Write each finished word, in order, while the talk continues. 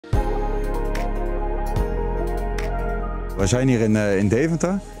We zijn hier in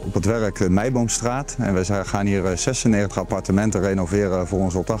Deventer op het werk Meiboomstraat en we gaan hier 96 appartementen renoveren voor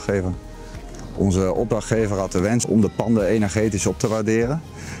onze opdrachtgever. Onze opdrachtgever had de wens om de panden energetisch op te waarderen.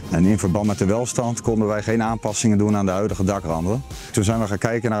 En in verband met de welstand konden wij geen aanpassingen doen aan de huidige dakranden. Toen zijn we gaan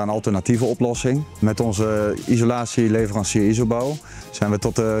kijken naar een alternatieve oplossing. Met onze isolatieleverancier IsoBouw zijn we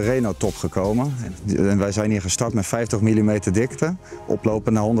tot de RenoTop gekomen. En wij zijn hier gestart met 50 mm dikte,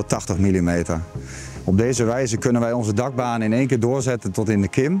 oplopend naar 180 mm. Op deze wijze kunnen wij onze dakbaan in één keer doorzetten tot in de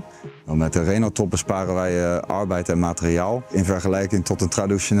kim. Met de RenoTop besparen wij arbeid en materiaal in vergelijking tot een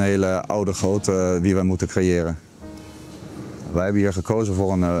traditionele oude goot die wij moeten creëren. Wij hebben hier gekozen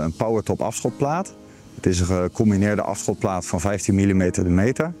voor een PowerTop afschotplaat. Het is een gecombineerde afschotplaat van 15 mm de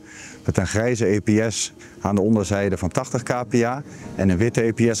meter. Met een grijze EPS aan de onderzijde van 80 kPa en een witte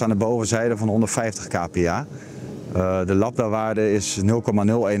EPS aan de bovenzijde van 150 kPa. De lambda-waarde is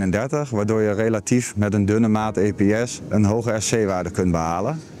 0,031, waardoor je relatief met een dunne maat EPS een hoge RC-waarde kunt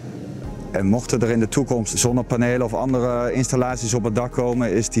behalen. En mochten er in de toekomst zonnepanelen of andere installaties op het dak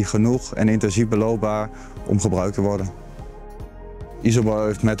komen, is die genoeg en intensief beloopbaar om gebruikt te worden. IsoBouw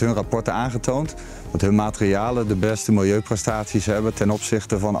heeft met hun rapporten aangetoond dat hun materialen de beste milieuprestaties hebben ten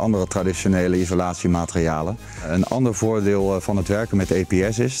opzichte van andere traditionele isolatiematerialen. Een ander voordeel van het werken met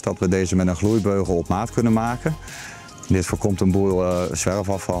EPS is dat we deze met een gloeibeugel op maat kunnen maken. Dit voorkomt een boel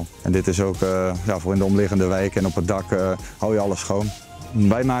zwerfafval. En dit is ook voor in de omliggende wijken en op het dak hou je alles schoon.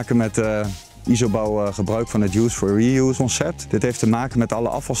 Wij maken met IsoBouw gebruik van het Use for Reuse concept. Dit heeft te maken met alle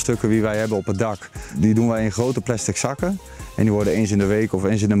afvalstukken die wij hebben op het dak. Die doen wij in grote plastic zakken. En die worden eens in de week of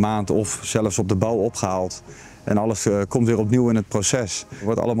eens in de maand of zelfs op de bouw opgehaald. En alles komt weer opnieuw in het proces. Het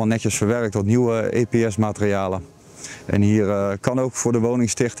wordt allemaal netjes verwerkt tot nieuwe EPS-materialen. En hier kan ook voor de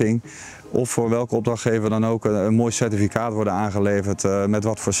woningstichting of voor welke opdrachtgever dan ook een mooi certificaat worden aangeleverd met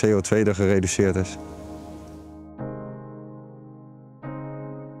wat voor CO2 er gereduceerd is.